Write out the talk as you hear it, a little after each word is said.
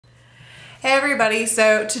Hey everybody,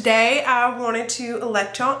 so today I wanted to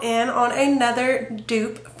let y'all in on another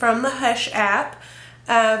dupe from the Hush app.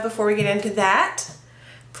 Before we get into that,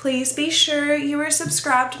 please be sure you are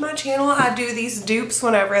subscribed to my channel. I do these dupes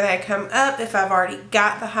whenever they come up. If I've already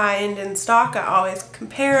got the high end in stock, I always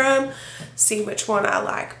compare them, see which one I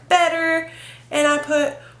like better, and I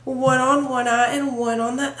put one on one eye and one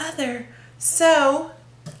on the other. So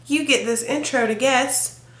you get this intro to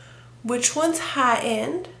guess which one's high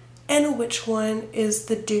end and which one is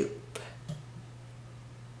the dupe.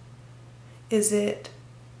 Is it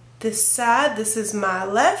this side, this is my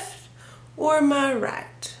left, or my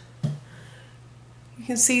right? You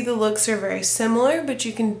can see the looks are very similar, but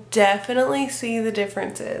you can definitely see the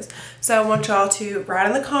differences. So I want y'all to write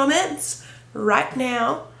in the comments right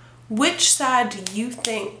now, which side do you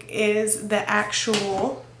think is the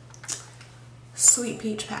actual Sweet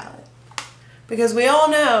Peach palette? Because we all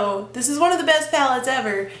know this is one of the best palettes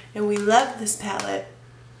ever, and we love this palette.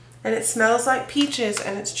 And it smells like peaches,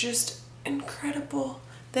 and it's just incredible.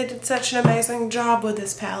 They did such an amazing job with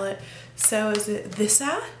this palette. So is it this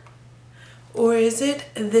eye, or is it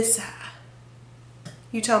this eye?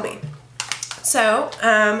 You tell me. So,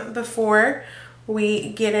 before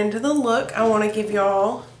we get into the look, I want to give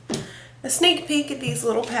y'all a sneak peek at these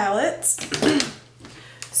little palettes.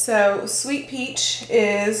 So, Sweet Peach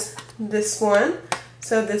is this one.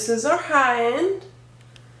 So this is our high end,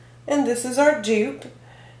 and this is our dupe.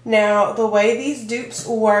 Now, the way these dupes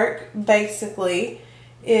work, basically,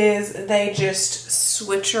 is they just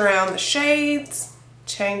switch around the shades,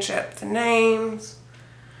 change up the names,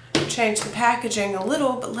 change the packaging a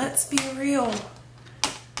little, but let's be real.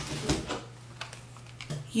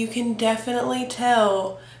 You can definitely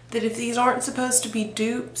tell that if these aren't supposed to be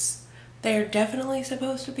dupes, they're definitely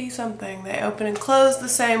supposed to be something. They open and close the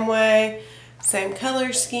same way, same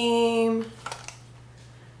color scheme,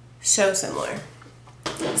 so similar.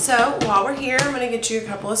 So while we're here, I'm going to get you a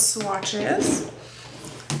couple of swatches.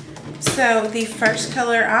 So the first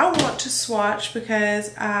color I want to swatch,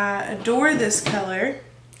 because I adore this color,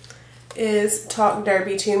 is Talk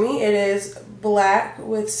Derby to Me. It is black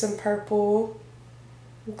with some purple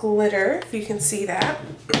glitter, if you can see that.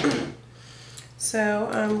 So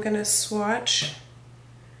I'm going to swatch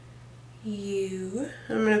you.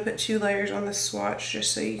 I'm going to put 2 layers on the swatch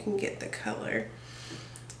just so you can get the color.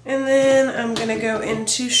 And then I'm going to go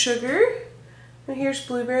into Sugar. And here's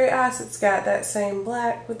Blueberry Ice. It's got that same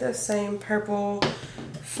black with the same purple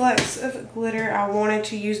flecks of glitter. I wanted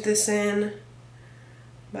to use this in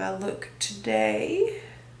my look today,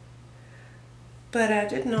 but I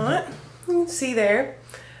did not. You can see there.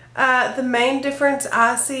 The main difference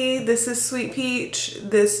I see, this is Sweet Peach,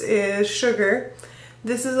 this is Sugar.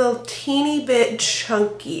 This is a teeny bit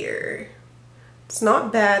chunkier. It's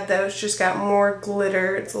not bad though, it's just got more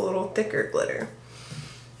glitter. It's a little thicker glitter.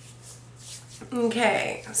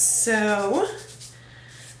 Okay, so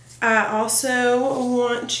I also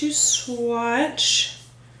want to swatch,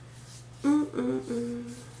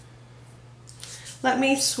 let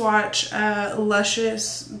me swatch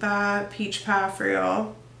Luscious by Peach Pie for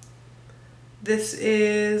y'all. This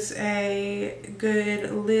is a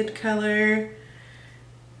good lid color.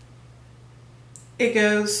 It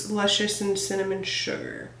goes Luscious and Cinnamon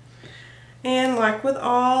Sugar. And like with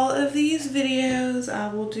all of these videos,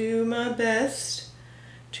 I will do my best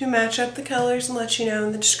to match up the colors and let you know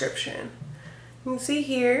in the description. You can see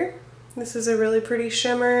here, this is a really pretty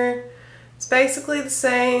shimmer. It's basically the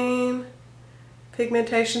same.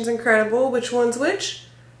 Pigmentation's incredible. Which one's which?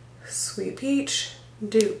 Sweet Peach,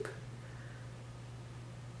 dupe.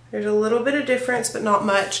 There's a little bit of difference, but not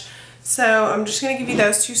much. So I'm just going to give you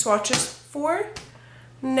those 2 swatches for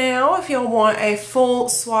now. If y'all want a full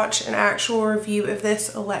swatch and actual review of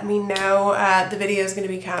this, let me know. The video is going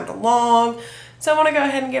to be kind of long. So I want to go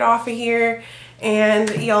ahead and get off of here.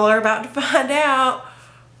 And y'all are about to find out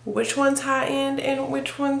which one's high end and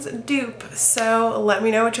which one's dupe. So let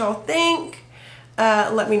me know what y'all think.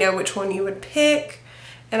 Let me know which one you would pick.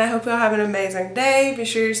 And I hope y'all have an amazing day. Be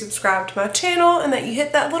sure you subscribe to my channel and that you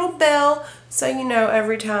hit that little bell so you know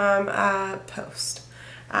every time I post.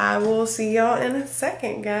 I will see y'all in a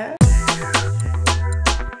second, guys.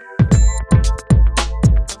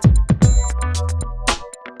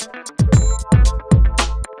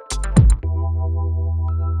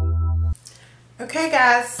 Okay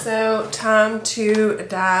guys, so time to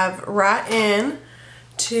dive right in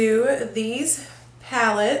to these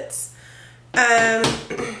palettes.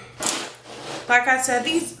 Like I said,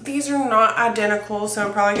 these are not identical, so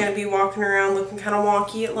I'm probably going to be walking around looking kind of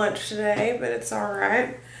wonky at lunch today, but it's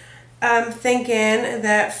alright. I'm thinking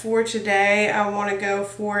that for today I want to go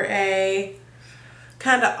for a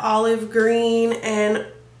kind of olive green and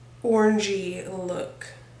orangey look.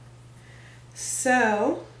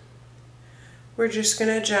 So we're just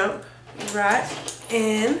gonna jump right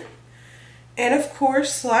in. And of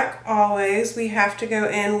course, like always, we have to go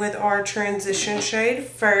in with our transition shade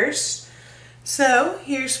first. So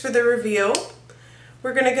here's for the reveal.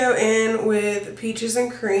 We're gonna go in with Peaches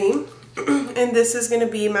and Cream, and this is gonna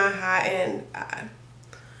be my high-end eye.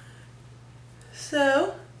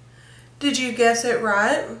 So, did you guess it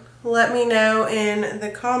right? Let me know in the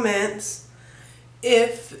comments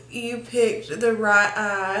if you picked the right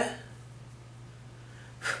eye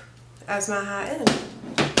as my high-end.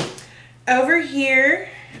 Over here,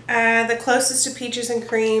 the closest to Peaches and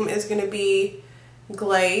Cream is going to be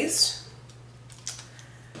glazed.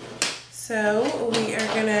 So we are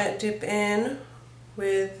going to dip in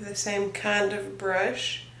with the same kind of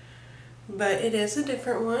brush, but it is a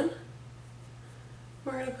different one.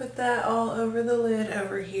 We're going to put that all over the lid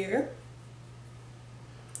over here.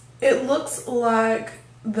 It looks like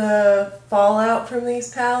the fallout from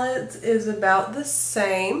these palettes is about the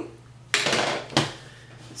same.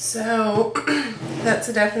 So that's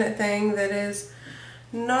a definite thing that is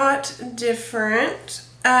not different.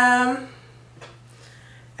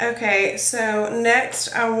 Okay, so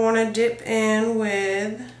next I want to dip in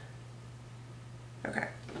with, I'm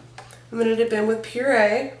going to dip in with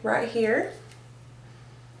Puree right here.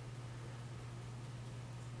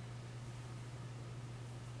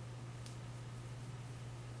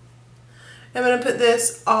 I'm going to put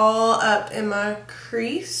this all up in my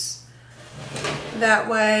crease. That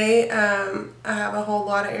way I have a whole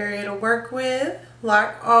lot of area to work with.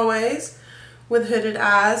 Like always with hooded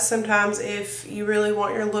eyes, sometimes if you really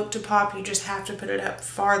want your look to pop, you just have to put it up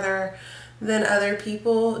farther than other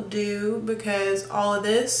people do, because all of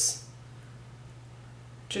this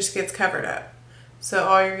just gets covered up. So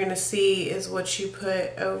all you're going to see is what you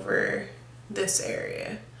put over this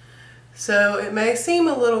area. So it may seem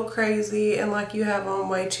a little crazy and like you have on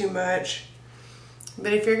way too much,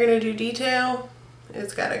 but if you're going to do detail,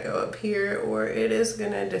 it's got to go up here or it is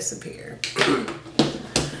going to disappear.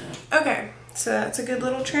 Okay, so that's a good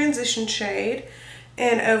little transition shade.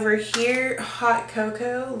 And over here, Hot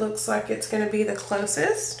Cocoa looks like it's going to be the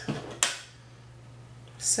closest.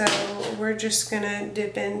 So we're just going to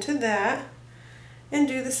dip into that and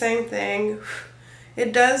do the same thing.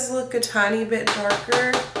 It does look a tiny bit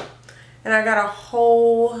darker, and I got a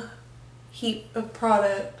whole heap of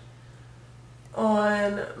product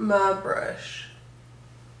on my brush,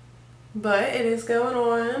 but it is going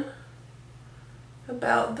on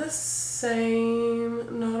about the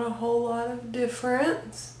same, not a whole lot of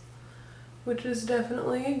difference, which is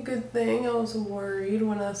definitely a good thing. I was worried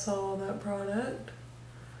when I saw that product.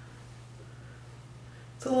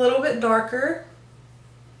 It's a little bit darker.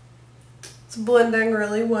 It's blending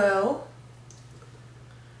really well,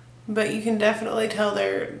 but you can definitely tell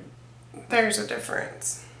there's a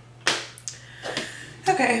difference.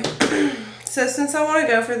 Okay, so since I want to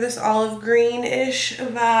go for this olive green-ish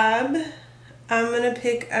vibe, I'm going to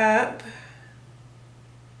pick up,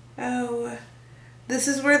 oh, this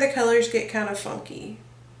is where the colors get kind of funky.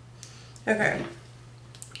 Okay,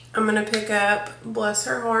 I'm going to pick up Bless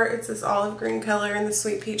Her Heart. It's this olive green color in the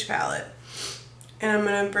Sweet Peach palette. And I'm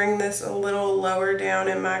going to bring this a little lower down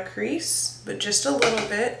in my crease, but just a little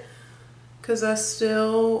bit, because I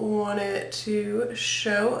still want it to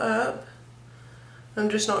show up. I'm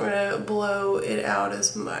just not going to blow it out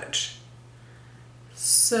as much.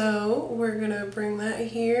 So we're going to bring that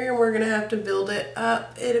here, and we're going to have to build it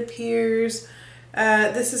up, it appears.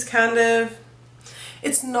 This is kind of,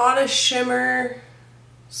 it's not a shimmer,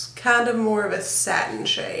 it's kind of more of a satin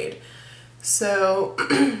shade. So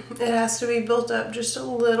it has to be built up just a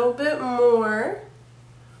little bit more.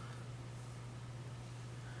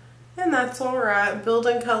 And that's alright.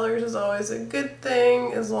 Building colors is always a good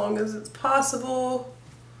thing as long as it's possible.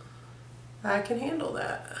 I can handle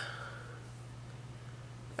that.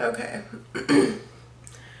 Okay. And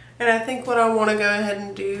I think what I want to go ahead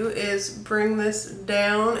and do is bring this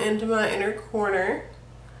down into my inner corner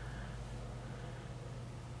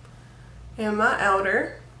and my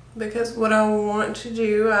outer, because what I want to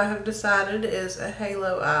do, I have decided, is a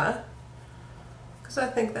halo eye, because I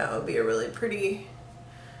think that would be a really pretty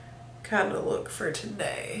kind of look for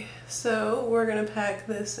today. So we're going to pack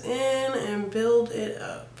this in and build it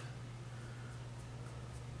up.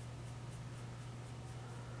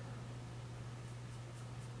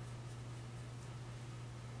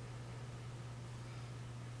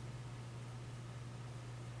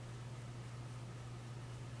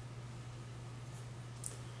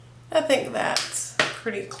 I think that's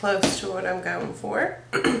pretty close to what I'm going for.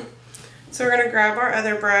 So So we're going to grab our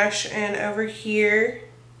other brush, and over here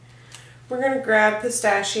we're going to grab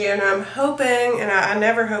Pistachio, and I'm hoping, and I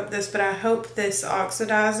never hope this, but I hope this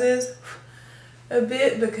oxidizes a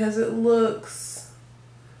bit because it looks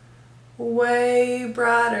way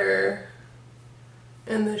brighter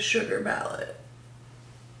in the Sugar palette.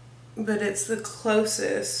 But it's the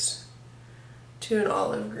closest to an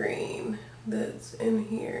olive green that's in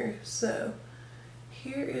here. So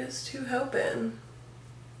here is to hoping.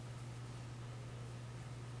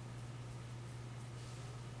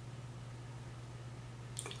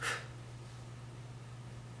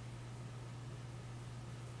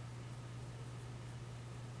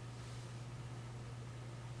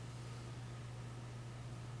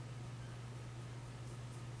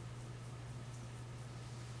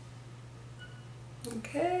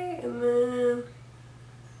 Okay, and then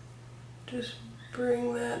just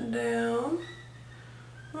bring that down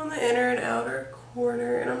on the inner and outer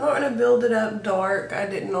corner. And I'm not going to build it up dark. I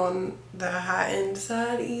didn't on the high end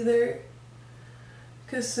side either,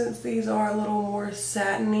 because since these are a little more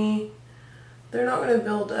satiny, they're not going to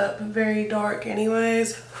build up very dark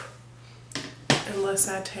anyways, unless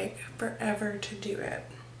I take forever to do it.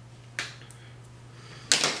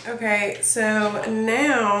 Okay, so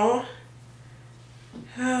now,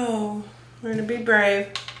 oh, we're going to be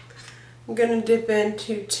brave. I'm going to dip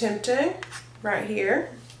into Tempting right here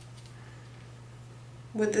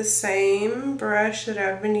with the same brush that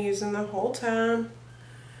I've been using the whole time.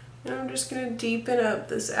 And I'm just going to deepen up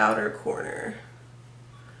this outer corner.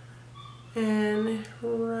 And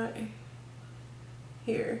right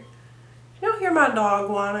here. You'll hear my dog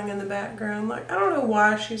whining in the background. Like, I don't know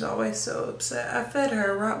why she's always so upset. I fed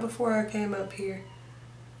her right before I came up here.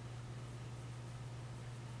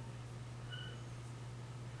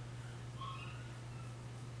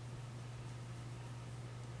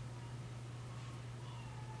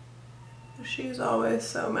 She's always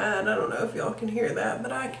so mad. I don't know if y'all can hear that,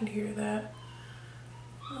 but I can hear that.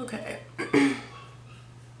 Okay.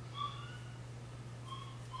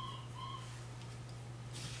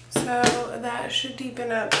 So that should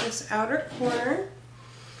deepen up this outer corner.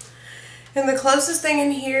 And the closest thing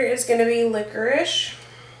in here is going to be Licorice.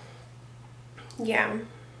 Yeah.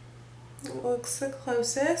 It looks the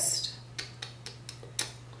closest.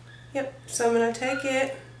 Yep. So I'm going to take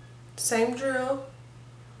it, same drill,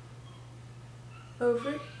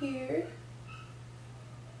 over here.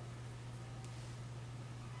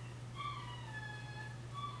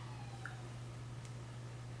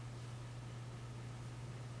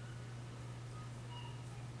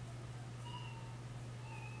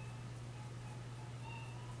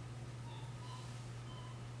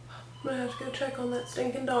 I'm gonna have to go check on that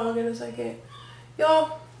stinking dog in a second.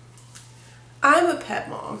 Y'all, I'm a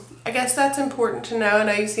pet mom. I guess that's important to know. I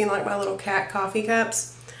know you've seen like my little cat coffee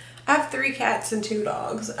cups. I have 3 cats and 2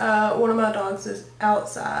 dogs. One of my dogs is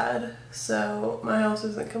outside, so my house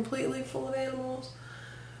isn't completely full of animals.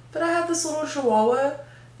 But I have this little chihuahua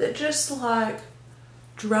that just like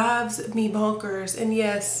drives me bonkers. And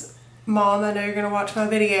yes, Mom, I know you're gonna watch my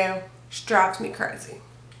video. She drives me crazy.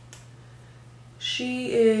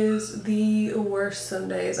 She is the worst some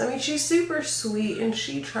days. I mean, she's super sweet and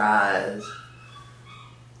she tries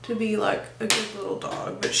to be like a good little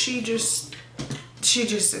dog, but she just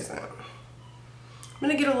isn't. I'm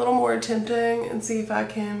gonna get a little more Tempting and see if I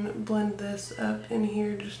can blend this up in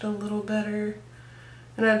here just a little better.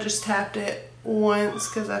 And I just tapped it once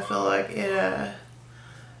because I feel like it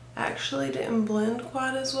actually didn't blend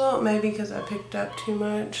quite as well. Maybe because I picked up too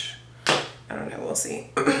much. I don't know, we'll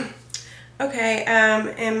see. Okay,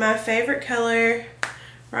 and my favorite color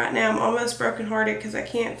right now, I'm almost brokenhearted because I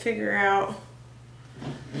can't figure out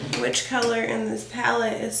which color in this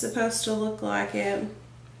palette is supposed to look like it.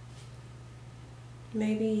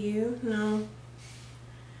 Maybe you? No.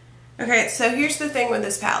 Okay, so here's the thing with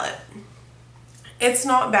this palette. It's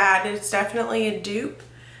not bad. It's definitely a dupe,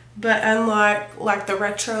 but unlike like the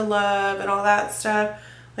Retro Love and all that stuff,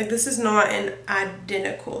 like this is not an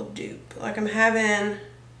identical dupe. Like I'm having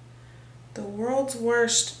the world's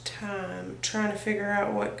worst time trying to figure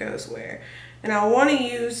out what goes where. And I want to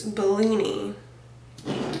use Bellini,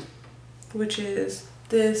 which is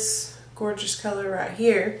this gorgeous color right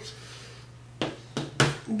here.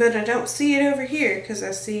 But I don't see it over here because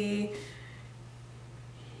I see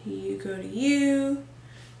you go to you,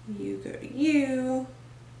 you go to you,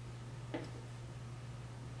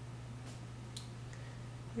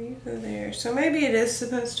 or you go there. So maybe it is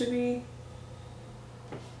supposed to be,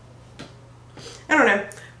 I don't know.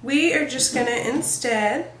 We are just gonna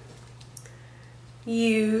instead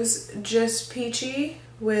use just Peachy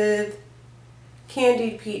with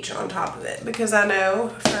candied peach on top of it, because I know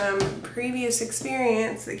from previous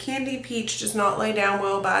experience that candied peach does not lay down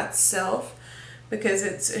well by itself because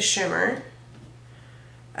it's a shimmer.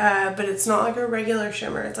 But it's not like a regular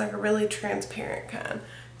shimmer, it's like a really transparent kind.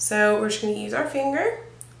 So we're just going to use our finger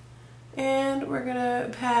and we're going to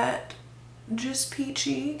pat just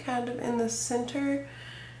peachy kind of in the center,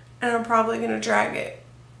 and I'm probably going to drag it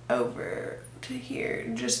over to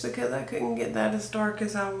here just because I couldn't get that as dark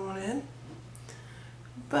as I wanted.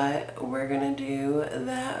 But we're going to do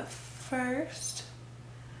that first.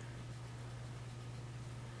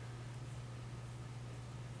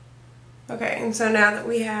 Okay, and so now that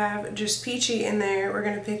we have just peachy in there, we're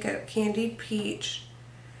going to pick up candied peach.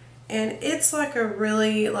 And it's like a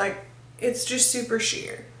really, it's just super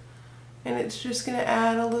sheer. And it's just going to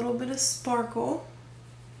add a little bit of sparkle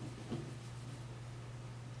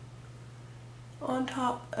on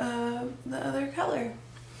top of the other color.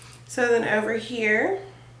 So then over here,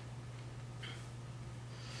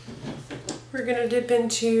 we're going to dip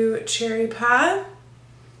into cherry pie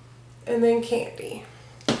and then candy.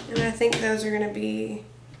 And I think those are going to be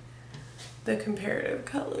the comparative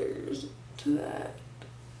colors to that.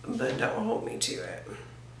 But don't hold me to it.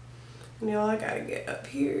 And y'all, I gotta get up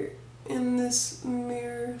here in this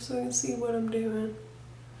mirror so I can see what I'm doing.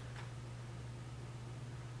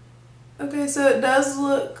 Okay, so it does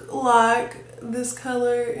look like this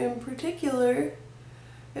color in particular,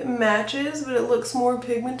 it matches, but it looks more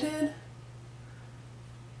pigmented,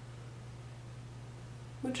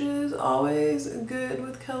 which is always good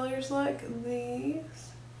with colors like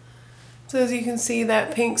these. So as you can see,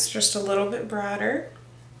 that pink's just a little bit brighter.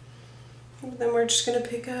 And then we're just going to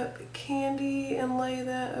pick up candy and lay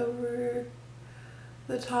that over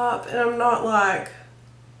the top. And I'm not like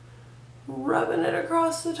rubbing it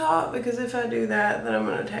across the top, because if I do that, then I'm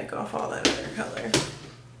going to take off all that other color.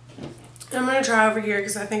 I'm going to try over here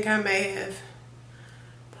because I think I may have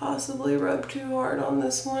possibly rubbed too hard on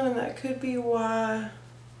this one, and that could be why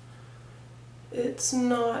it's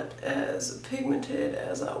not as pigmented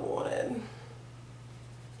as I wanted.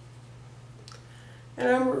 And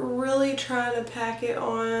I'm really trying to pack it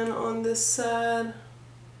on this side.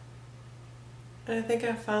 And I think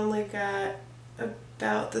I finally got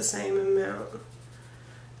about the same amount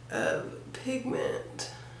of pigment.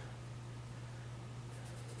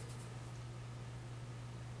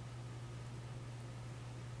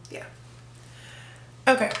 Yeah.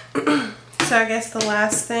 Okay. So I guess the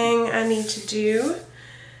last thing I need to do,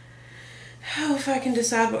 if I can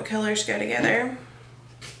decide what colors go together,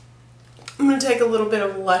 I'm going to take a little bit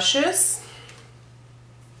of Luscious.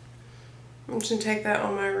 I'm just going to take that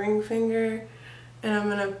on my ring finger, and I'm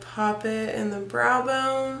going to pop it in the brow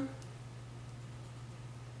bone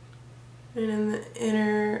and in the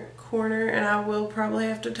inner corner, and I will probably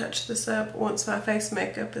have to touch this up once my face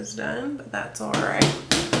makeup is done, but that's alright.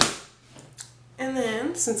 And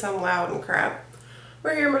then, since I'm loud and crap,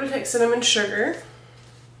 we're here, I'm going to take cinnamon sugar,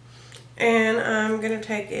 and I'm going to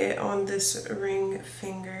take it on this ring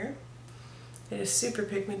finger. It is super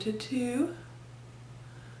pigmented too.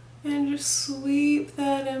 And just sweep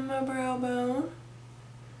that in my brow bone.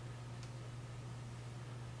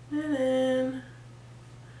 And then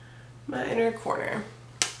my inner corner.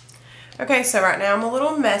 Okay, so right now I'm a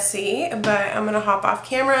little messy, but I'm gonna hop off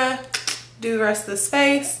camera, do the rest of this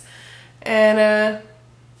face, and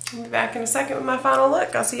I'll be back in a second with my final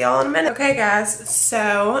look. I'll see y'all in a minute. Okay guys,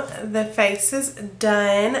 so the face is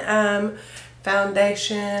done.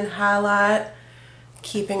 Foundation, highlight,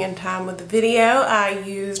 keeping in time with the video. I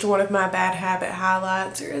used one of my Bad Habit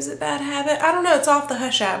highlights, or is it Bad Habit? I don't know, it's off the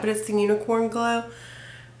Hush app, but it's the Unicorn Glow.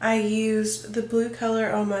 I used the blue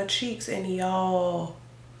color on my cheeks, and y'all,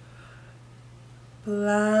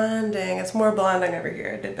 blinding. It's more blinding over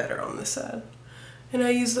here. I did better on this side. And I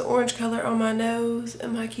used the orange color on my nose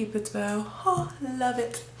and my Cupid's bow. Oh, love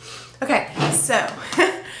it. Okay, so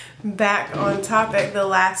back on topic. The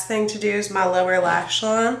last thing to do is my lower lash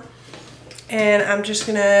line. And I'm just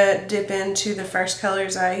gonna dip into the first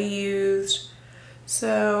colors I used.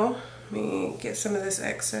 So let me get some of this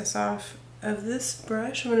excess off of this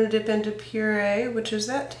brush. I'm gonna dip into Puree, which is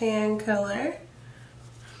that tan color.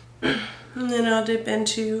 And then I'll dip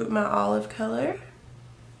into my olive color.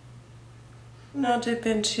 And I'll dip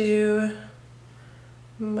into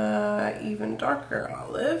my even darker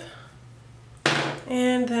olive.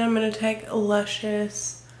 And then I'm gonna take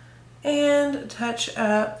Luscious and touch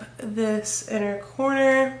up this inner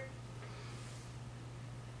corner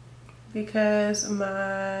because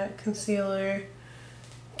my concealer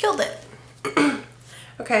killed it.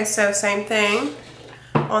 Okay, so same thing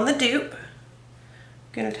on the dupe. I'm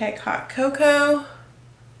gonna take Hot Cocoa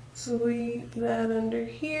Sweep that under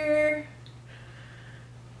here.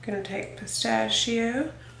 Gonna take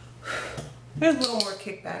pistachio. There's a little more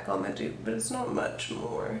kickback on the dupe, but it's not much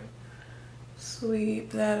more.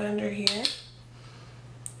 Sweep that under here.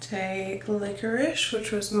 Take licorice,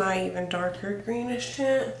 which was my even darker greenish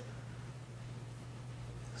tint.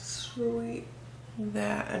 Sweep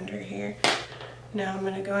that under here. Now I'm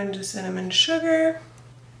gonna go into cinnamon sugar.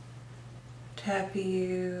 Tap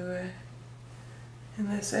you in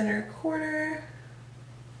this inner corner.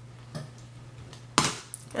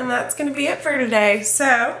 And that's gonna be it for today.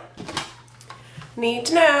 So, need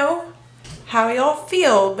to know how y'all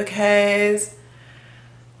feel, because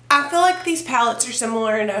I feel like these palettes are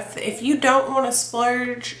similar enough that if you don't want to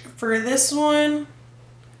splurge for this one,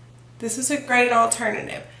 this is a great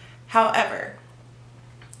alternative. However,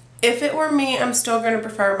 if it were me, I'm still going to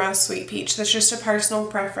prefer my Sweet Peach. That's just a personal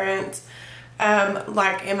preference.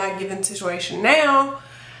 Like in my given situation now,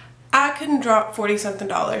 I couldn't drop $40-something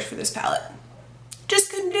for this palette.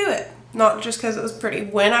 Just couldn't do it. Not just because it was pretty.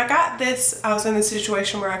 When I got this, I was in the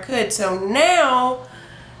situation where I could. So now,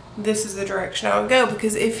 this is the direction I would go.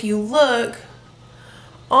 Because if you look,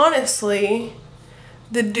 honestly,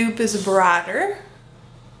 the dupe is brighter.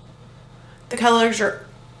 The colors are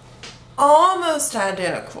almost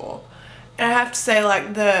identical. And I have to say,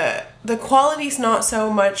 like, the quality's not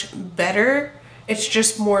so much better. It's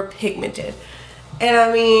just more pigmented. And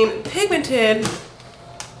I mean, pigmented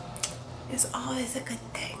is always a good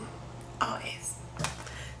thing. Always.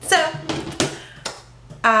 So,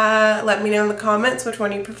 let me know in the comments which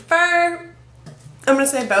one you prefer. I'm going to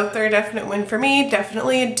say both are a definite win for me.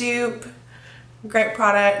 Definitely a dupe. Great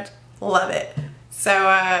product. Love it.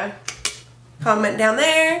 So, comment down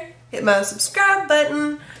there. Hit my subscribe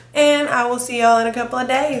button. And I will see y'all in a couple of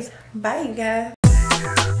days. Bye, you guys.